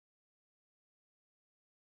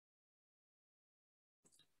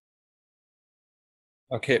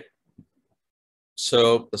Okay,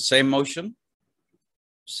 so the same motion,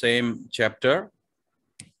 same chapter.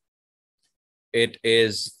 It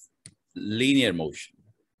is linear motion.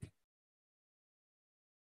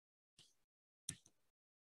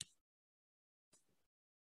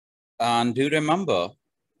 And do you remember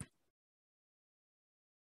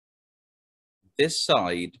this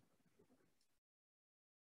side,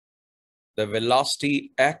 the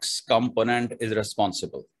velocity x component is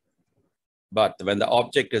responsible. But when the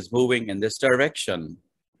object is moving in this direction,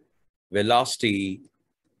 velocity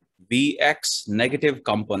Vx negative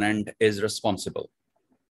component is responsible.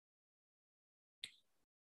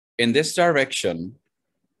 In this direction,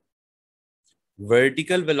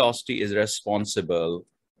 vertical velocity is responsible,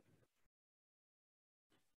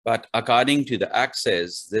 but according to the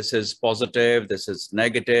axis, this is positive, this is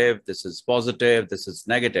negative, this is positive, this is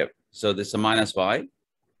negative. So this is a minus y.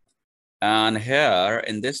 And here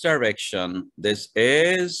in this direction, this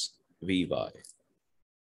is Vy.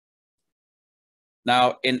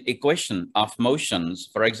 Now in equation of motions,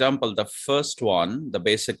 for example, the first one, the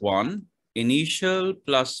basic one, initial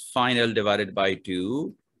plus final divided by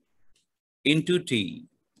 2 into t.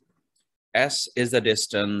 S is the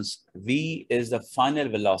distance, V is the final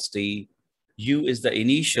velocity, U is the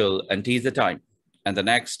initial, and T is the time. And the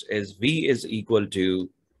next is V is equal to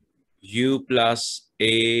U plus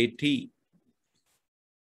AT.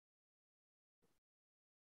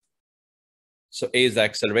 So A is the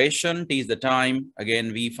acceleration, T is the time,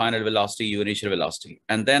 again, V final velocity, U initial velocity.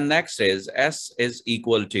 And then next is S is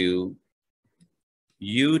equal to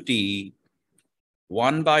UT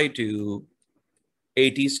 1 by 2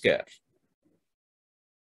 AT square.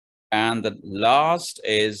 And the last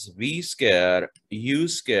is V square U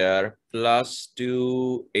square plus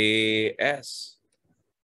 2AS.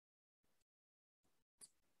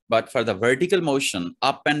 But for the vertical motion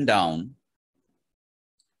up and down,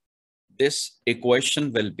 this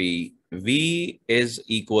equation will be V is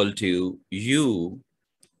equal to U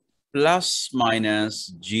plus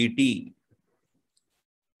minus GT.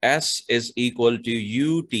 S is equal to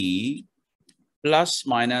UT plus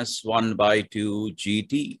minus 1 by 2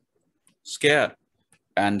 GT square.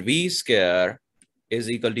 And V square is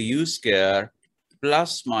equal to U square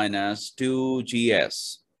plus minus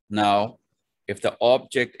 2GS. Now, if the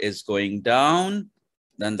object is going down,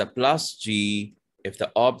 then the plus G. If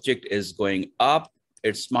the object is going up,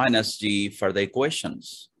 it's minus G for the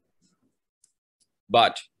equations.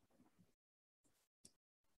 But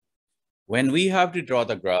when we have to draw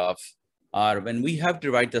the graph, or when we have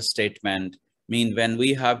to write the statement, when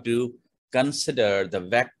we have to consider the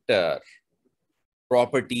vector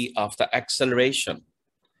property of the acceleration,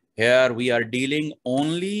 here we are dealing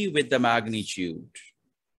only with the magnitude.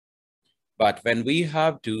 But when we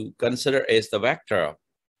have to consider is the vector,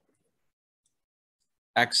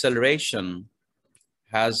 acceleration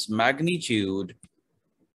has magnitude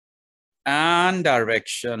and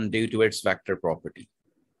direction due to its vector property.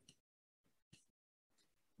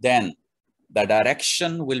 Then the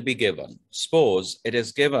direction will be given. Suppose it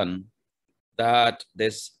is given that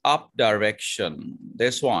this up direction,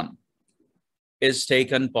 this one, is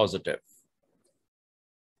taken positive.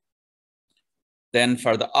 Then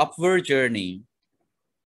for the upward journey,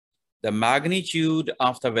 the magnitude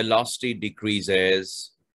of the velocity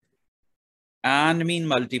decreases and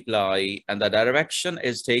multiply, and the direction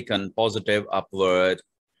is taken positive upward.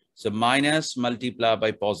 So minus multiply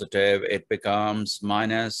by positive, it becomes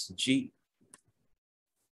minus G.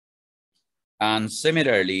 And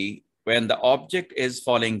similarly, when the object is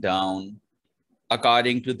falling down,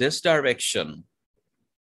 according to this direction,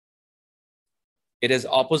 it is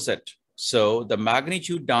opposite. So the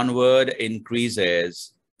magnitude downward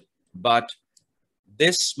increases, but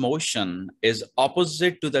this motion is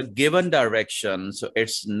opposite to the given direction, so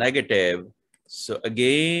it's negative. So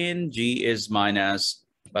again, G is minus,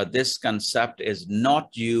 but this concept is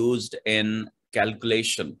not used in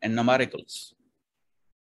calculation and numericals,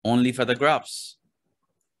 only for the graphs.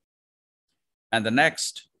 And the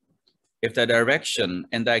next, if the direction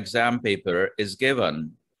in the exam paper is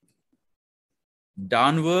given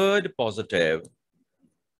downward positive,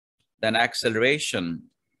 then acceleration,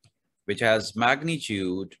 which has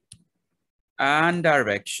magnitude and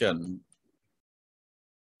direction,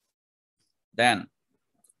 then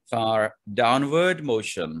for downward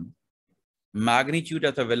motion, magnitude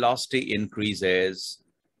of the velocity increases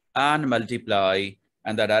and multiply,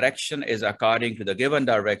 and the direction is according to the given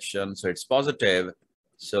direction, so it's positive.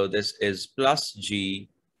 So this is plus G.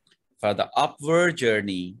 For the upward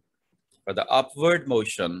journey, for the upward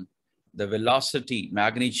motion, the velocity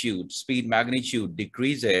magnitude, speed magnitude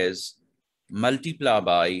decreases, multiply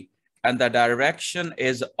by, and the direction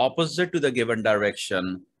is opposite to the given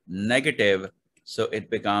direction, negative, so it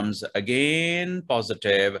becomes again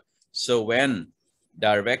positive. So when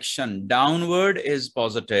direction downward is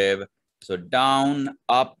positive, so down,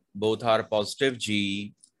 up, both are positive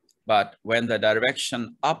G. But when the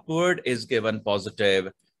direction upward is given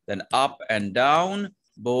positive, then up and down,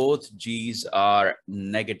 both G's are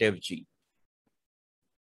negative G.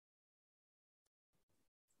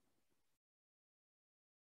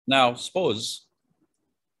 Now, suppose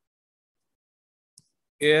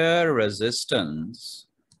air resistance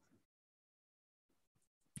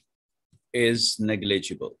is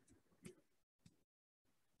negligible.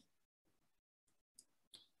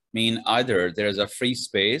 Mean either there is a free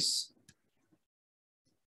space,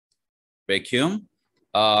 vacuum,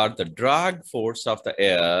 or the drag force of the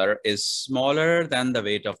air is smaller than the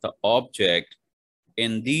weight of the object.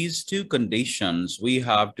 In these two conditions, we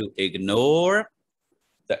have to ignore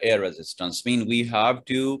the air resistance, mean we have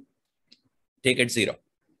to take it zero.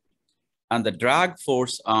 And the drag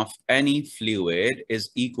force of any fluid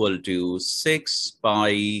is equal to 6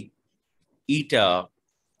 pi eta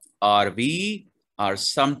RV, or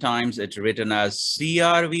sometimes it's written as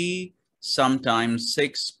CRV, sometimes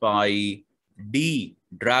 6 pi D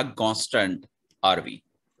drag constant RV.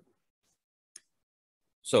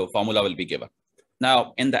 So formula will be given.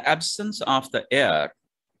 Now, in the absence of the air,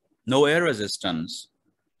 no air resistance,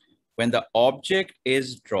 when the object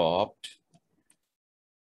is dropped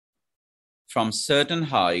from certain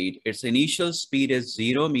height, its initial speed is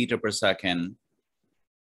 0 meter per second,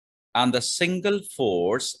 and the single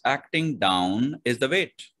force acting down is the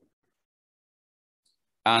weight.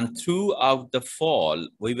 And throughout the fall,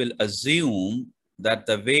 we will assume that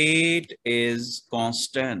the weight is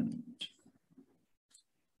constant.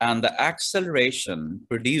 And the acceleration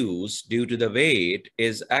produced due to the weight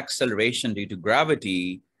is acceleration due to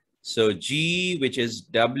gravity. So G, which is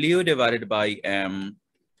W divided by M,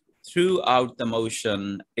 throughout the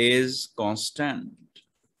motion is constant.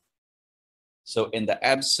 So in the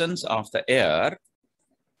absence of the air,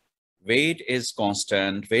 weight is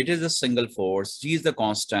constant, weight is a single force, G is the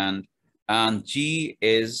constant, and G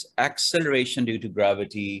is acceleration due to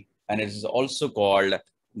gravity, and it is also called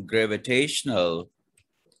gravitational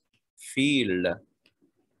field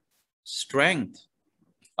strength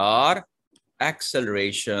or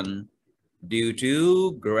acceleration due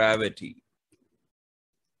to gravity.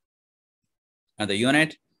 And the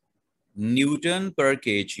unit, Newton per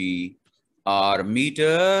kg or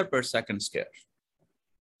meter per second square.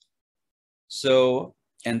 So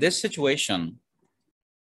in this situation,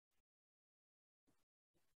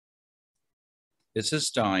 this is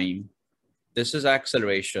time, this is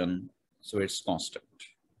acceleration, so it's constant.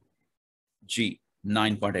 G,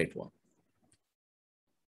 9.81.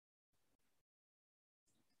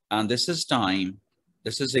 And this is time,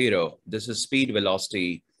 this is 0, this is speed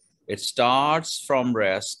velocity. It starts from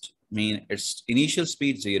rest, mean its initial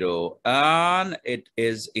speed 0, and it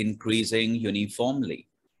is increasing uniformly.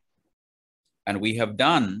 And we have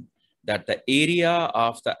done that the area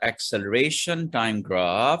of the acceleration time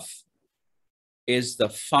graph is the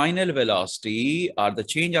final velocity, or the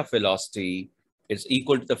change of velocity is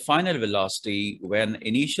equal to the final velocity when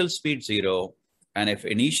initial speed 0, and if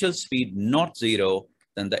initial speed not 0,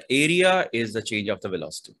 then the area is the change of the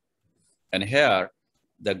velocity. And here,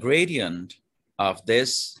 the gradient of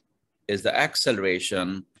this is the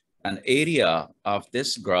acceleration, and area of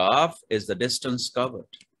this graph is the distance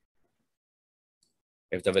covered.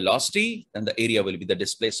 If the velocity, then the area will be the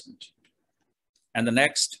displacement. And the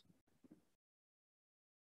next,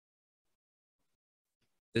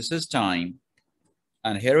 this is time,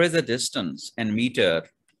 and here is the distance in meter,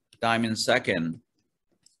 time in second.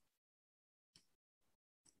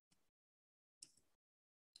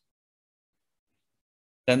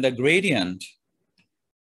 Then the gradient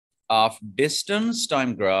of distance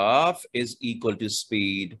time graph is equal to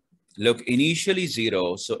speed. Look, initially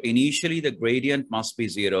 0, so initially the gradient must be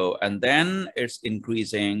 0, and then it's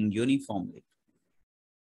increasing uniformly.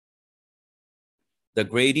 The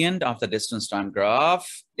gradient of the distance time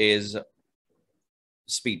graph is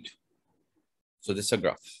speed. So this is a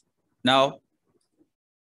graph. Now,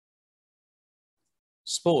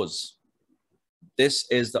 suppose this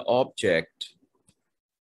is the object,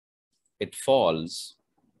 it falls,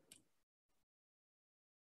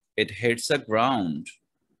 it hits the ground,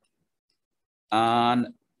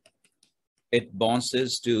 and it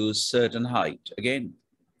bounces to certain height again.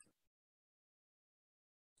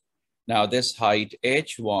 Now this height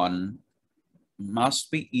h1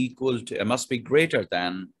 must be equal to, must be greater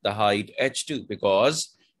than the height h2,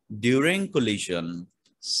 because during collision,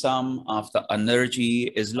 some of the energy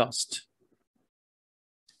is lost.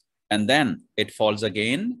 And then it falls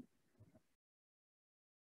again.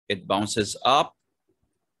 It bounces up.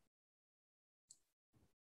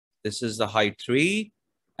 This is the height 3,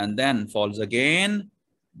 and then falls again,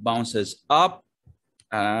 bounces up.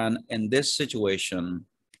 And in this situation,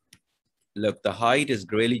 look, the height is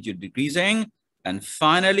gradually decreasing, and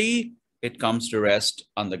finally it comes to rest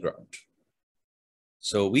on the ground.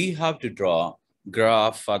 So we have to draw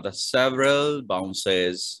graph for the several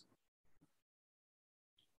bounces.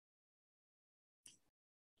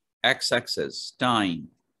 X-axis, time,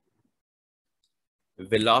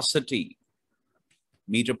 velocity,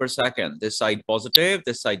 meter per second, this side positive,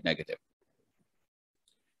 this side negative.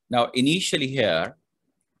 Now, initially here,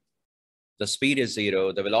 the speed is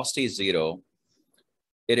 0, the velocity is 0.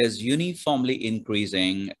 It is uniformly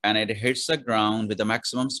increasing and it hits the ground with the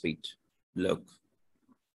maximum speed. Look.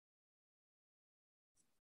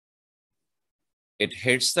 It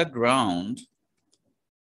hits the ground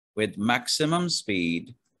with maximum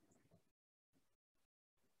speed.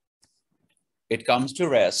 It comes to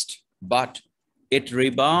rest, but it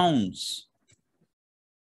rebounds.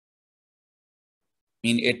 I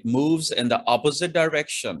mean, it moves in the opposite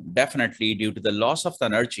direction, definitely due to the loss of the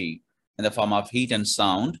energy in the form of heat and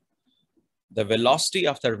sound. The velocity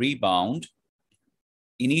of the rebound,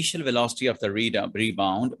 initial velocity of the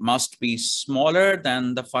rebound must be smaller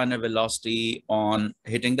than the final velocity on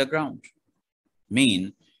hitting the ground.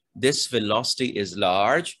 Mean this velocity is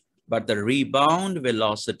large, but the rebound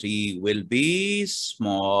velocity will be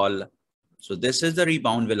small. So this is the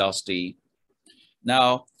rebound velocity.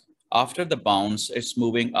 Now, after the bounce, it's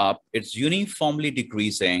moving up. It's uniformly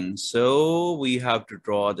decreasing. So we have to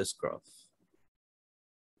draw this graph.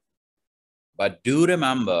 But do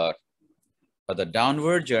remember, for the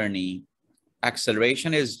downward journey,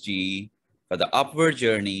 acceleration is g. For the upward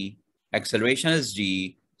journey, acceleration is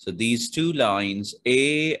g. So these two lines,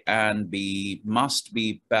 A and B, must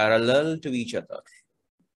be parallel to each other,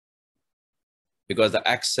 because the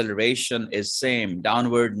acceleration is same,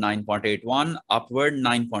 downward 9.81, upward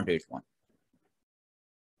 9.81.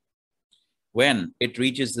 When it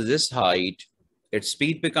reaches this height, its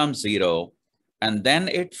speed becomes 0, and then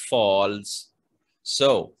it falls.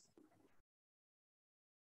 So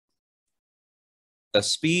the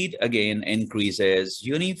speed again increases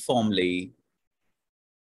uniformly,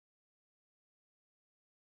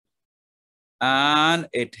 and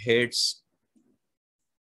it hits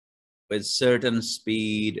with certain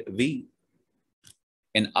speed v.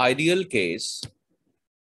 In ideal case,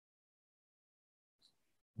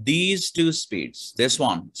 these two speeds, this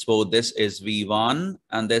one, so this is v1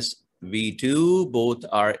 and this v2, both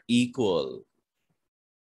are equal.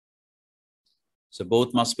 So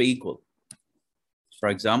both must be equal. For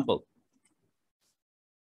example,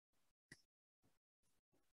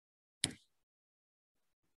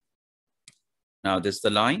 now this is the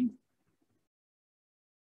line,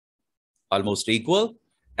 almost equal,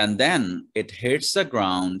 and then it hits the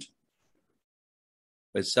ground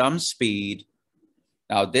with some speed.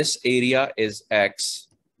 Now this area is x,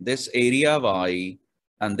 this area y,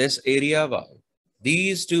 and this area y.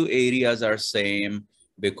 These two areas are same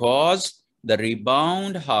because the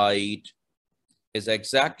rebound height is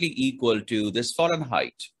exactly equal to this fallen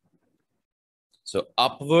height. So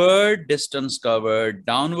upward distance covered,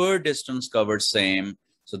 downward distance covered same.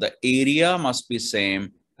 So the area must be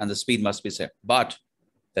same and the speed must be same. But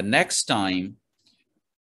the next time,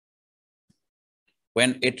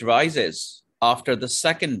 when it rises after the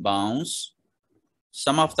second bounce,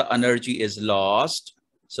 some of the energy is lost.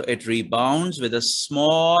 So it rebounds with a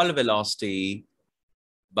small velocity,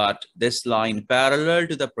 but this line parallel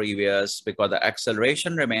to the previous because the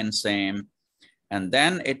acceleration remains same. And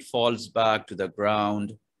then it falls back to the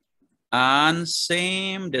ground and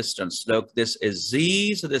same distance. Look, this is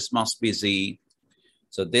z, so this must be z.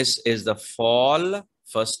 So this is the fall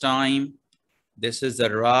first time. This is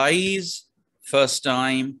the rise first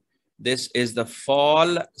time. This is the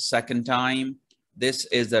fall second time. This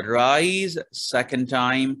is the rise second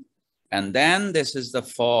time. And then this is the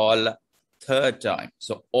fall third time.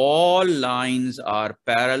 So all lines are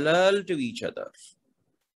parallel to each other.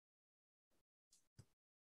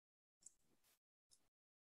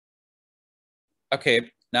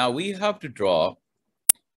 Okay, now we have to draw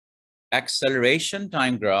acceleration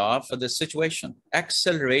time graph for this situation.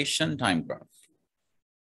 Acceleration time graph.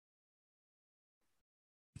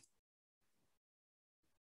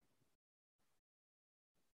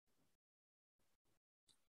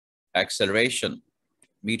 Acceleration,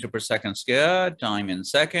 meter per second squared, time in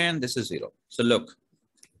second, this is 0. So look,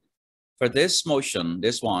 for this motion,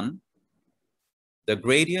 this one, The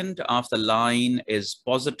gradient of the line is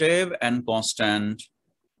positive and constant.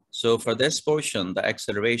 So for this portion, the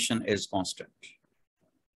acceleration is constant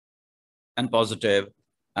and positive,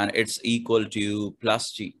 and it's equal to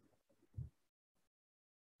plus g.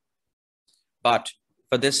 But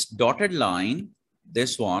for this dotted line,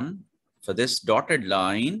 this one, for this dotted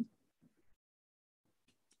line,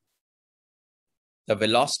 the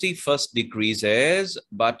velocity first decreases,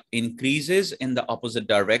 but increases in the opposite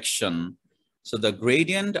direction. So the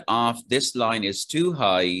gradient of this line is too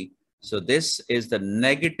high. So this is the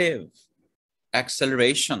negative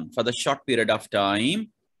acceleration for the short period of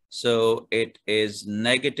time. So it is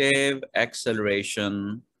negative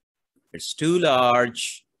acceleration. It's too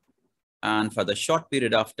large and for the short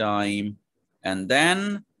period of time. And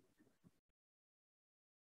then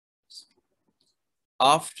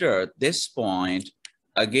after this point,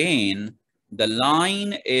 again, the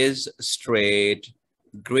line is straight,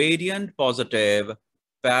 gradient positive,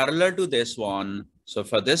 parallel to this one. So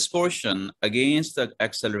for this portion, against the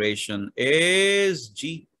acceleration is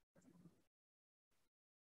g.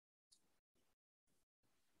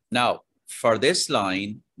 Now, for this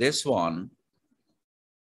line, this one,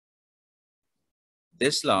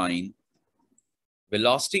 this line,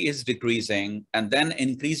 velocity is decreasing and then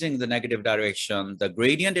increasing the negative direction. The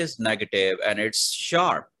gradient is negative and it's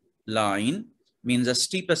sharp line, means the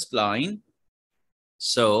steepest line.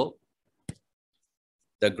 So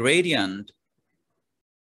the gradient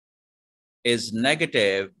is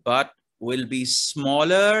negative, but will be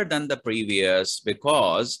smaller than the previous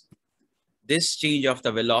because this change of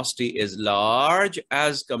the velocity is large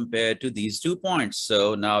as compared to these 2 points.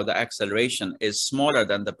 So now the acceleration is smaller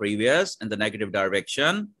than the previous in the negative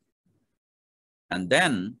direction. And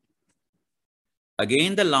then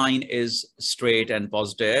again, the line is straight and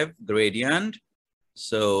positive gradient.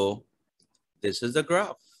 So this is the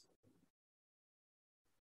graph.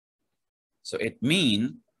 So it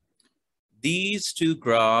means these two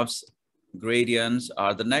graphs gradients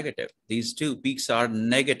are the negative. These two peaks are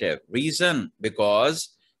negative. Reason,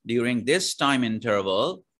 because during this time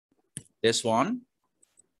interval, this one,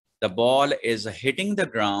 the ball is hitting the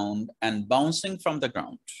ground and bouncing from the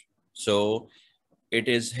ground. So it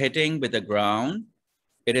is hitting with the ground.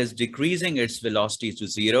 It is decreasing its velocity to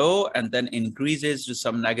 0 and then increases to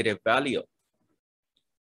some negative value.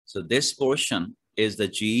 So this portion is the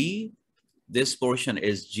g, this portion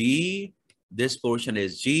is g, this portion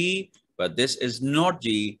is g, but this is not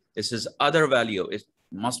g, this is other value. It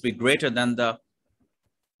must be greater than the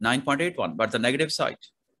 9.81, but the negative side.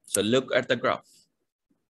 So look at the graph.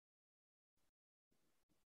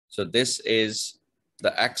 So this is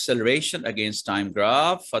the acceleration against time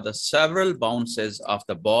graph for the several bounces of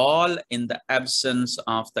the ball in the absence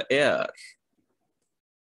of the air.